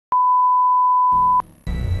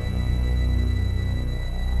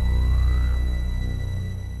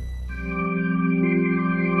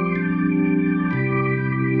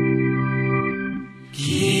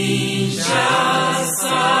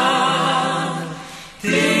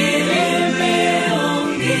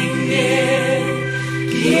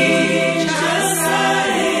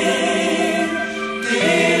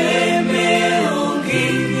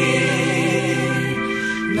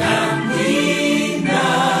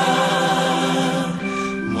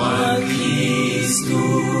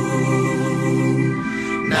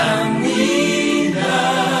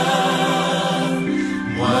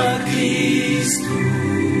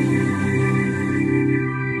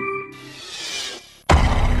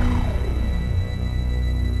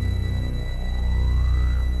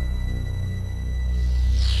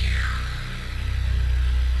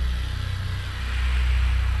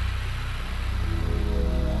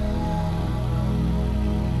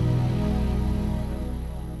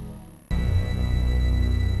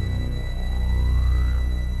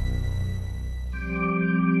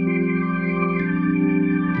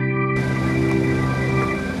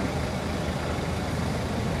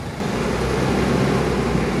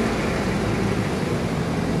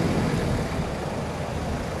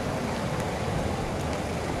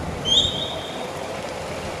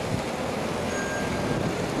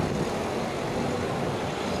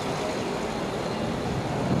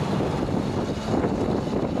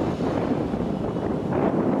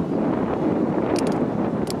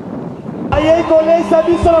pesa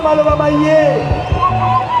biso na maloba maye.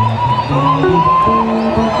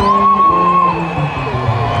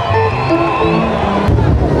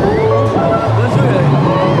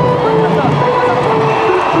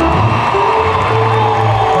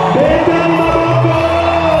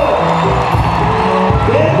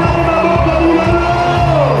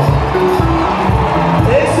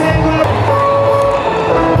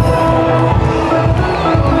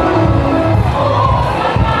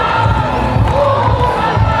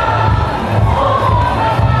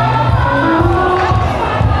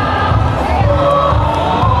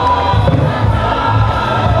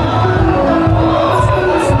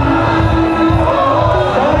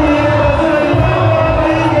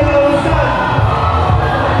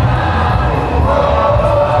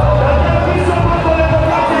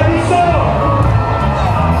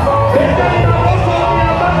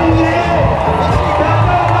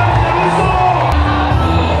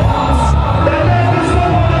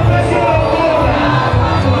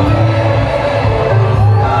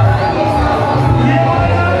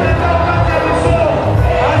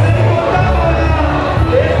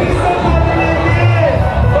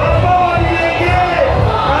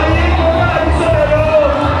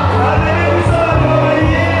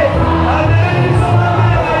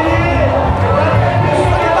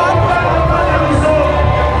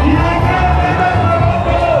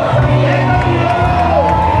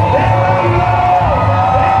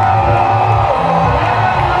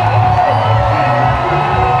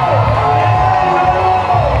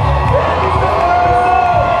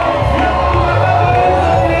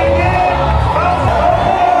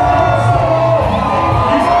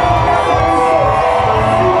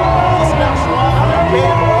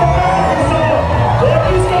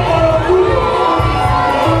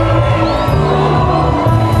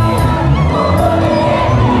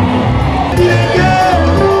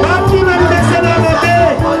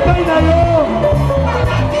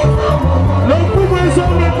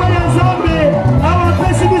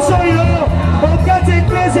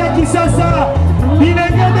 Kinshasa, il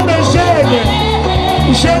est bien de mes jeunes,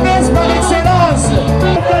 jeunesse par excellence.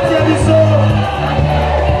 Kati ya biso,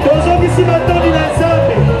 tozongisi matondi na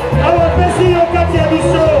Nzambe, awa pesi yo kati ya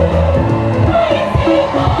biso.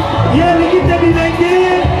 Yelingi te bilenge,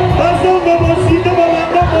 bazongo mosindo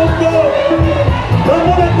babanda moko.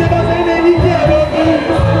 Bamona te bazali na eliki ya boku,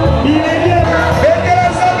 bilenge. Ekela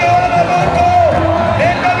Nzambe wana moko,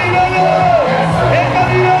 eka bilolo, eka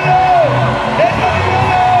bilolo.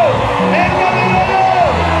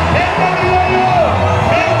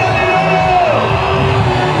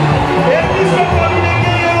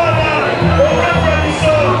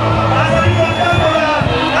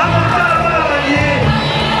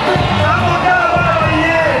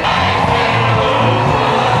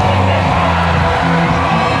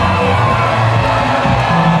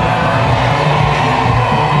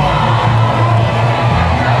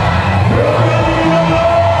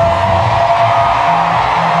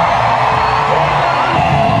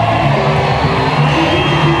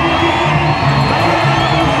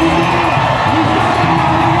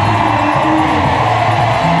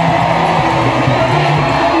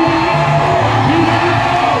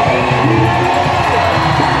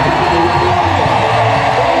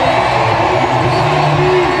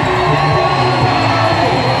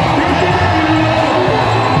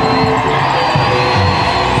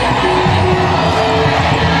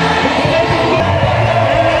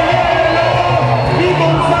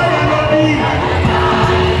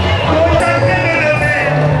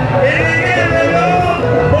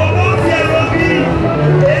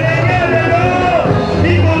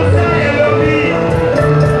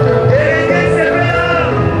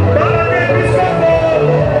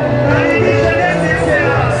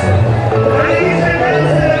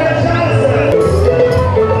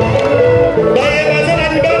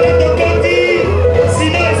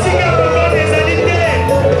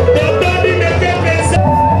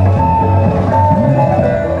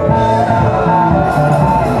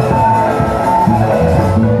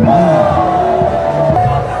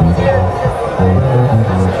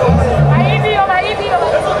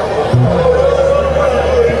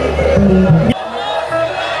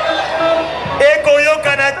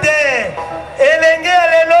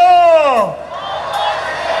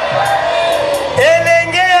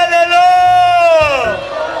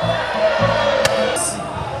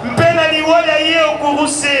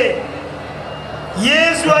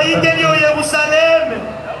 Yesu aingeli o Yerusalem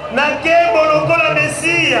na kembo lokola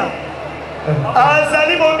Mesia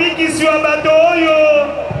azali mobikisi wa bato oyo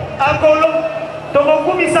akolo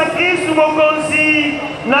tokokumisa Kristu mokonzi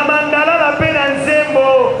na mandala na pe na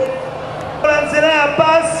nzembo na nzela ya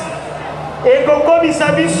pasi et Koko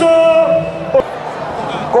Bisabiso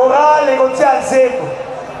Chorale et Gautier Alzeko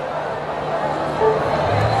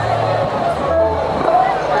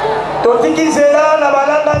Totiki Zela na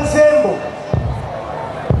balanga Nzembo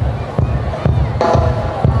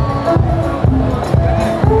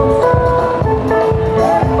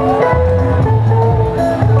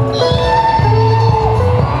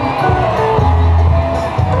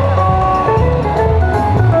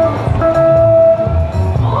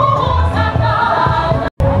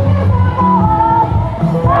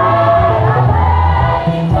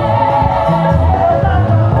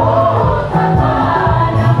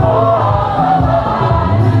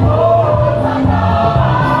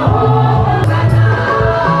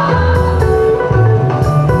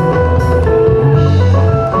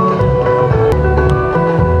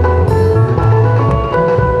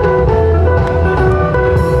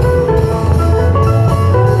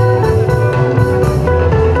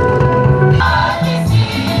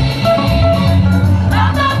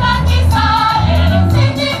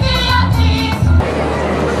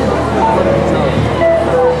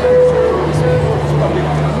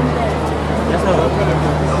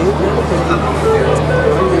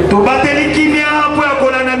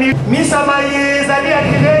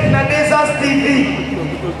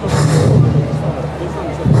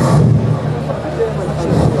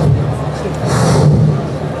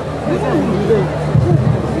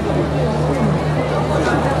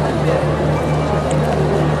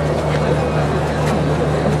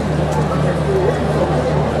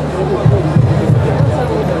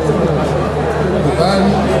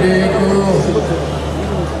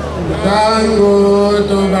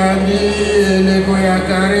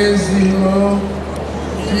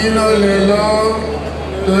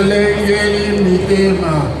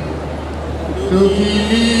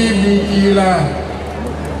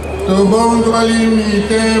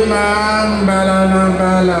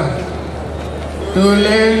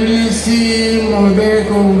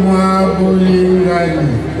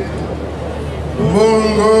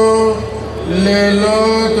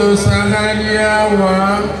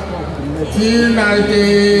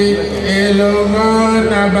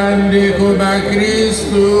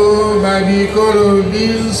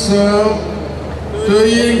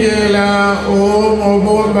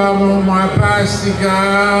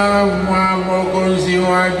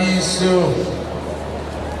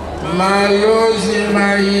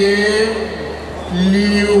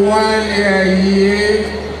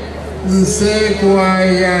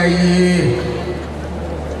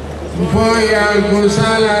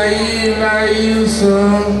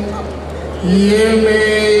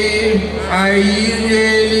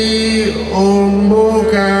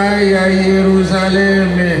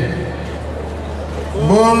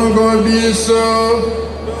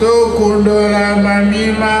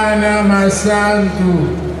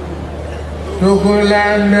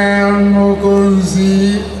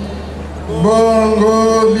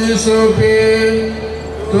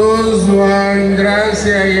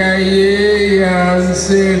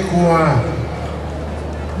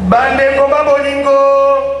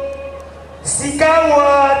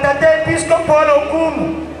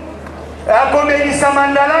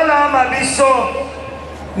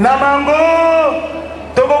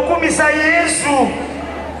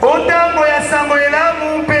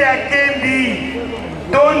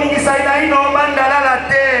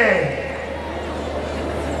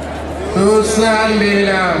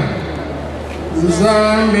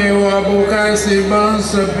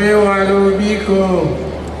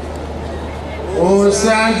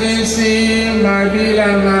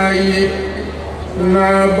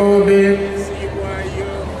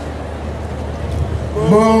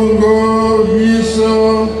Bongo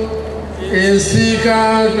biso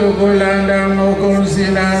esika tokolanda mokonzi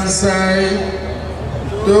na nsai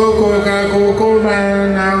tokoka kokoma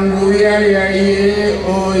na nguya ya ye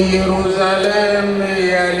o Yerusaleme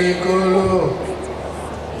ya likolo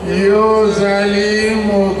yozali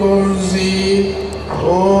mokonzi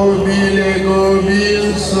o bilego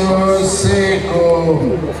biso seko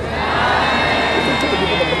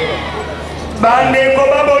bandeko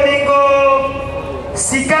babolingo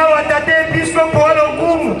sika wa tate episkopo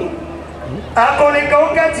lokumu akoleka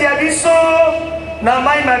okati ya biso na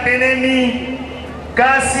mai mabenemi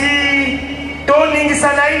kasi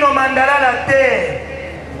toningisa na ino mandalala te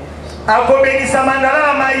akobengisa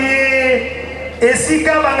mandalala maye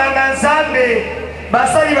esika banganga nzambe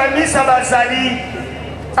basali bamisa bazali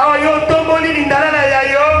awa yo tomboli lindalala ya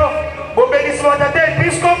yo bobengisi wa tate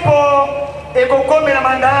episkopo ekokomela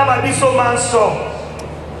mandalala babiso manso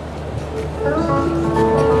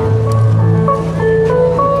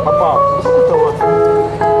Papa,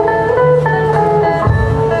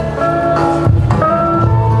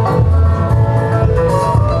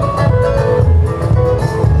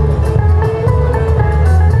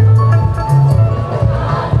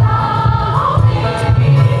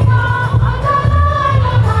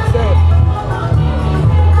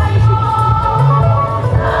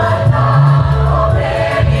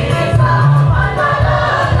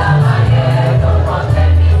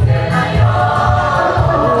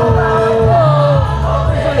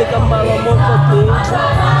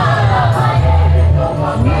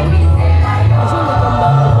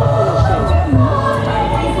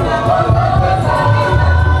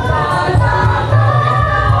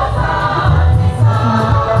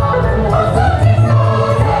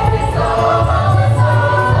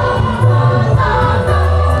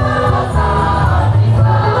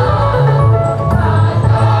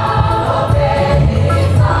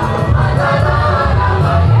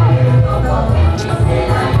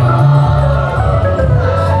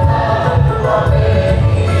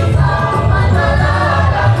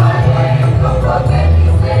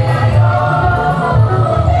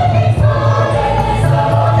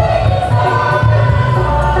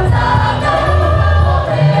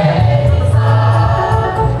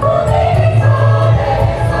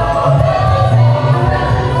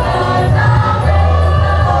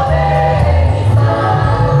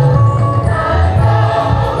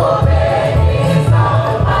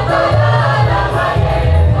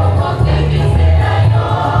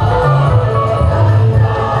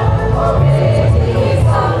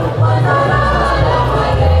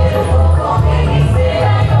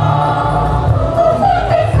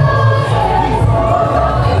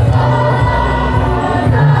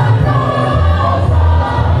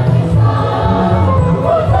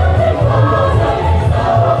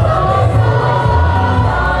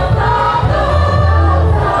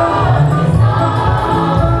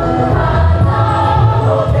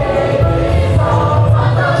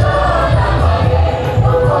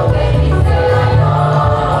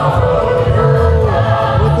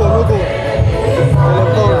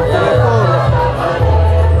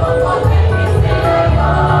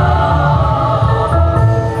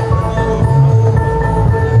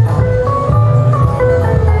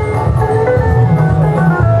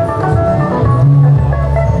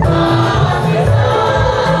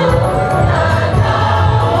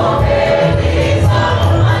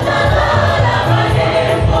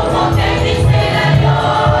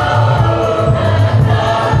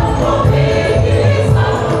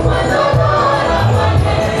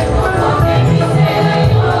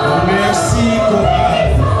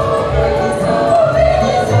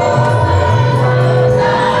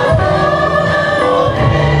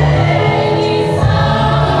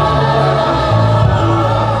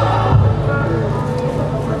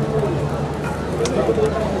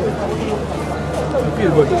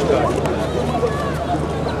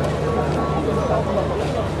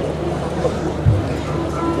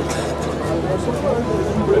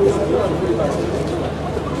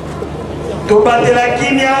 Tobatela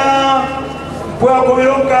kimia pour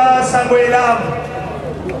koyoka sango elamu.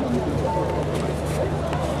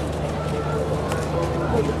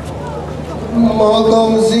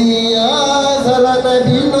 Mokomzi azala na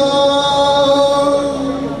bino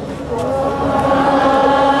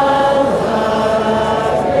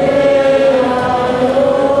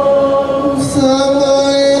sango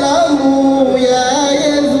elamu ya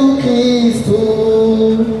Yesu Kristu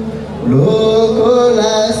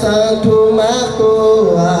lokola Santo Marco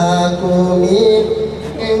akomi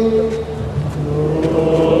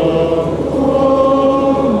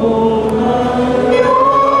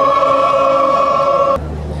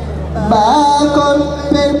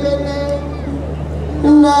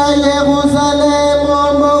na Yerusalem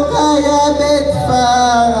moka ya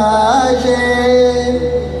Betfage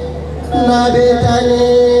na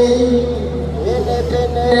Betani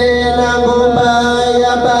na ngomba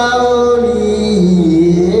ya Baolive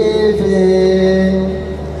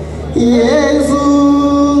Yesu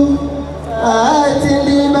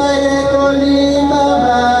atindima yekolima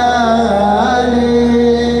bale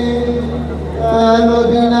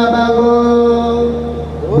alobina bango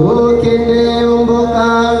okende umboka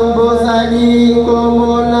mbozali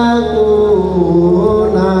komona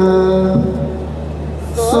kuna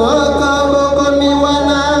soka bokomi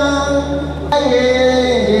wana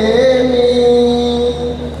yemi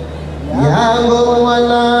yango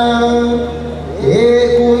mwana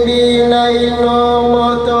ekumbi na ino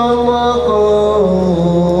moto moko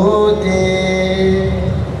te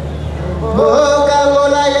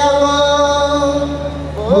bokangola yango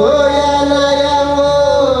boyana yango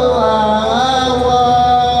awa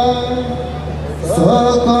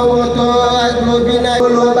soko moto aglobina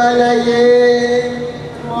koloba na ye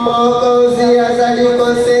mokozi azali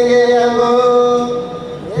kosenge yango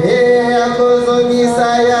e akozongisa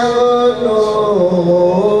yango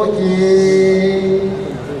noki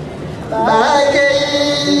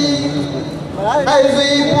bakei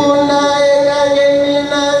azwi puna ekangemi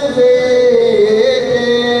na nzete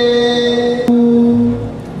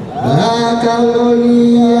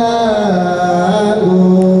bakangolia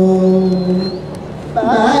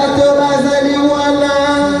bato bazali wana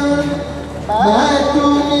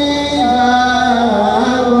batuni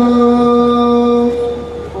bango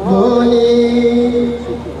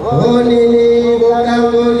bonini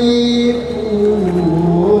bokangoli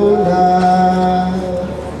puna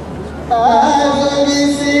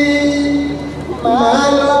azongisi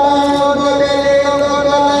maloba bobele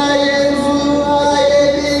lokola Yesu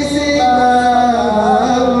ayebisi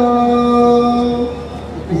bango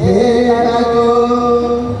Beato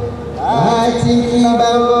atiki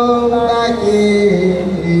bango bakende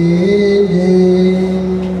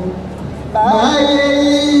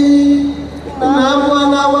bayei na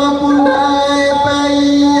mwana wa punda epai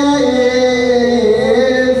ya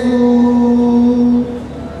Yesu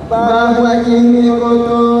babwaki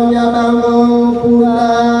mikoto ya bango punda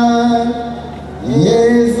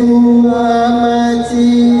Yesu amati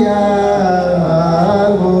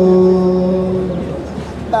yango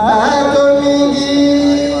bato mingi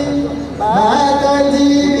bakandi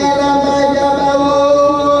bilamba ya bango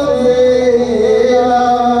zela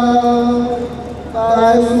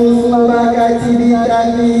basusu bakati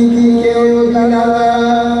bitabi kikeo bilamba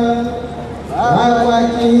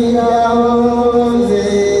bakwaki yango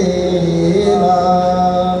zela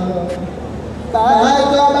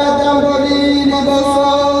bato batamboli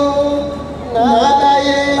liboso na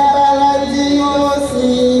baye balandi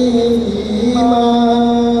osima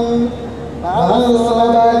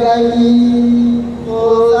basobagangi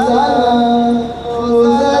ozala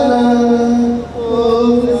ozala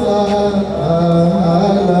ozala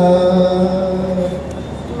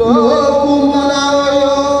lokumuna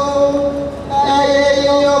oyo naye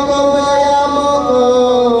yokombo ya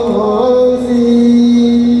mokonzi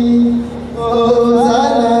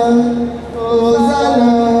ozala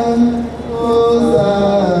ozala ozala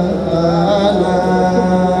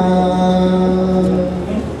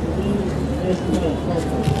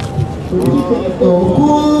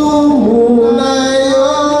okumuna yo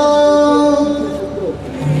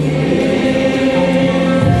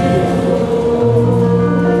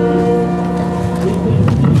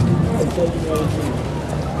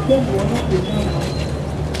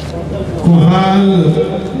Chorale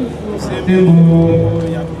Tembo.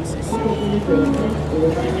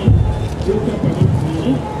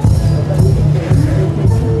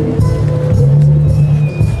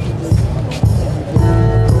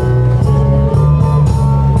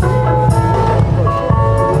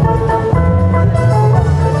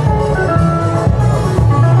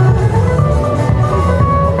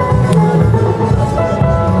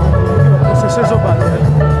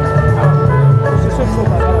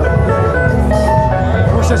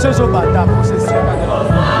 processus au bata, processus.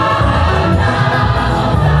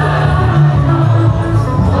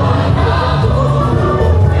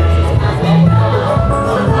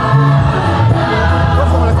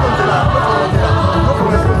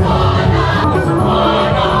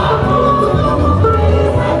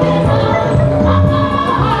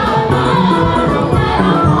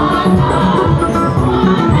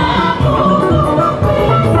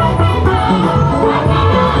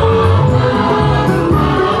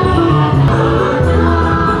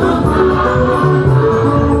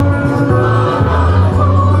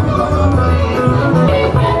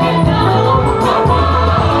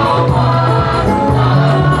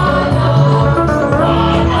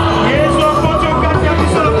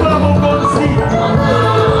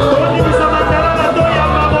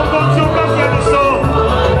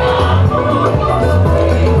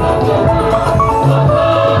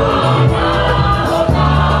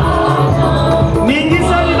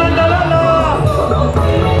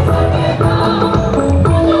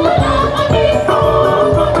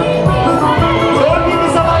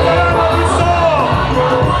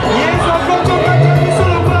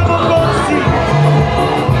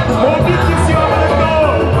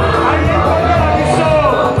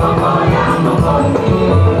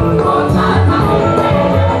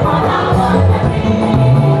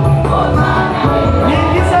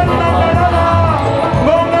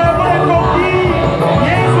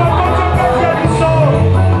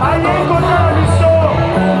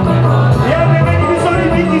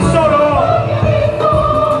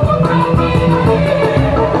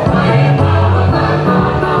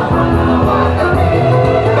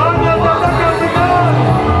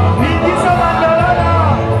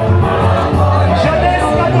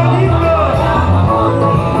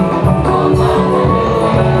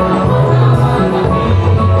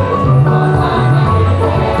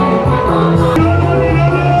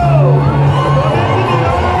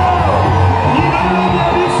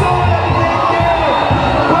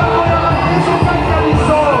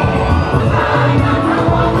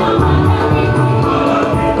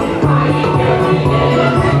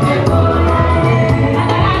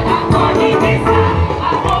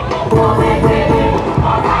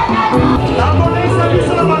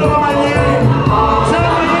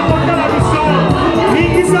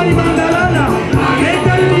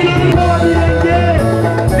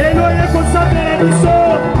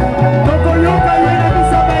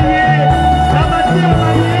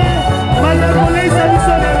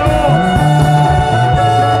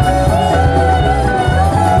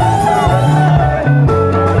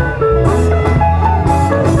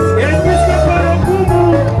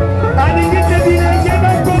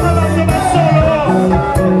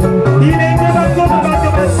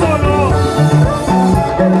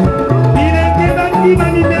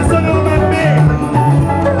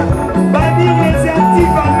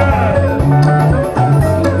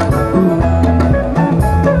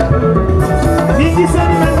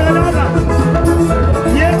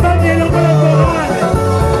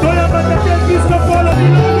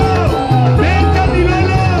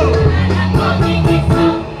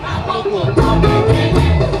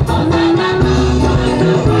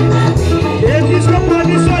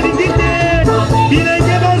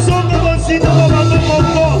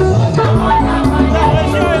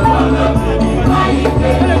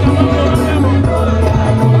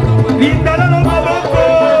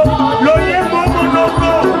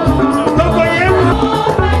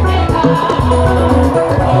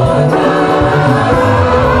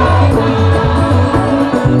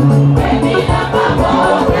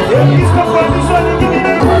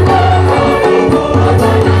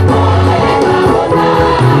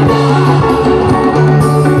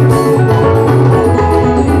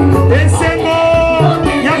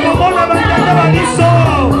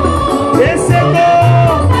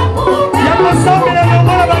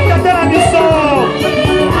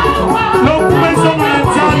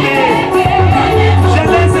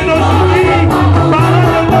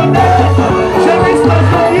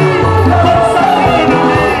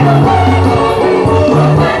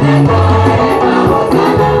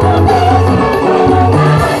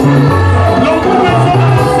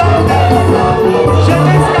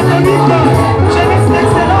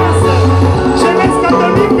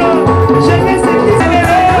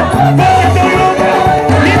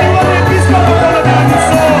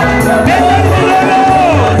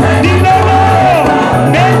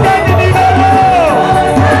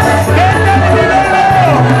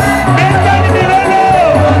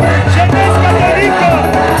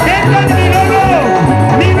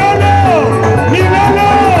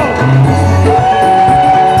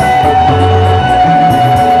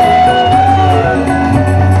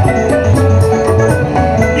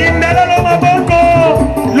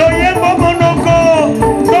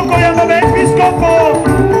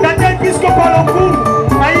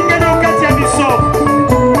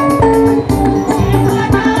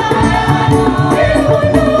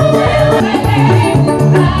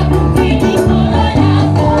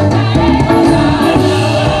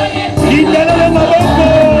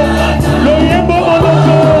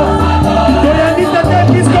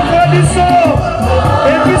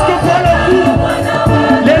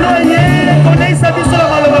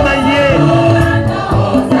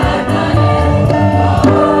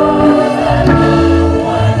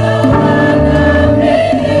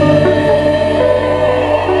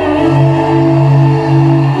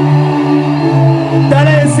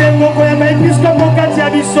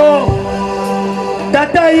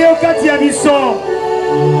 Tata yo kati ya biso.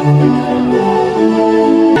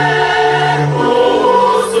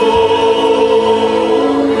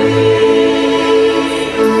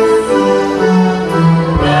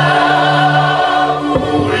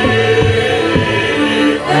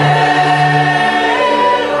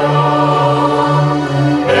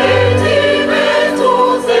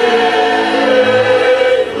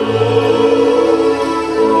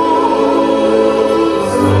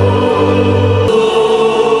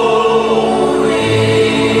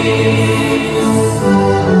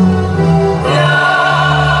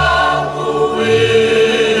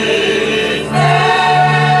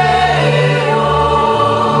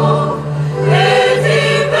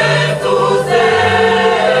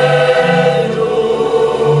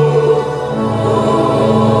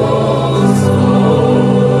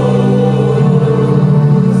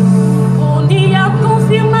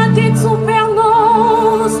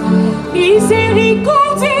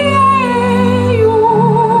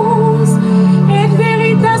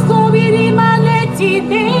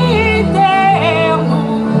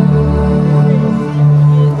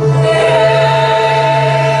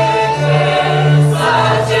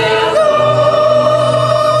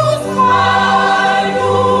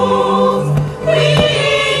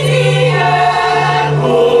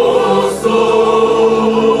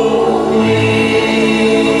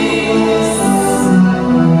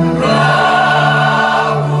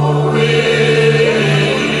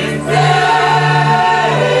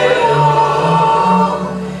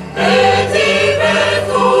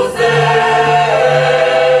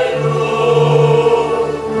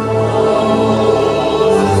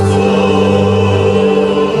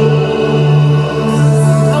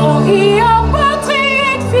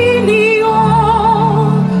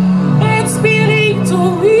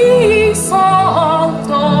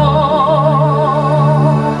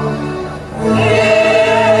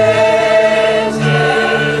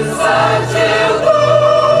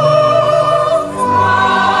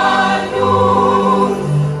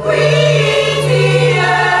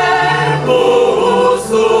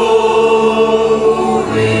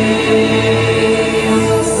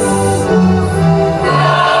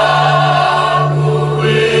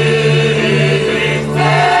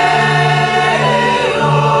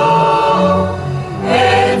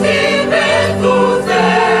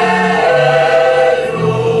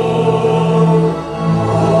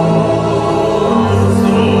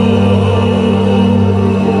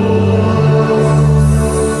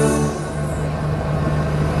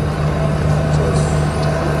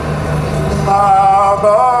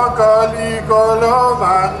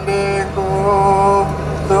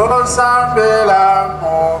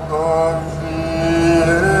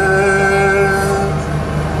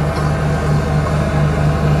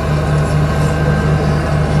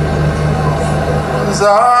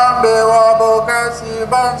 Zambe wa bokasi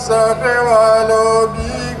bansake wa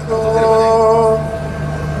lobiko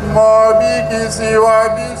mobikisi wa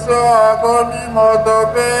biso akomi moto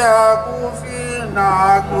pe akufi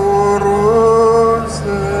na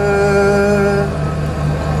kuruse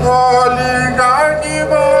olingaki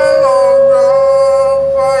bongo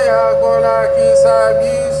koya kolakisa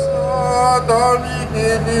biso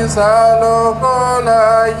tomikilisa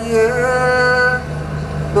lokola ye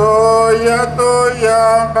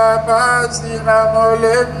toya mbapasi na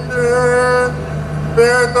molende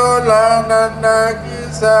petolanda na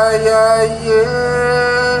kisa ya ye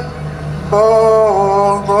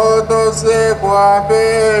bongo tosekwa pe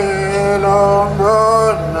longo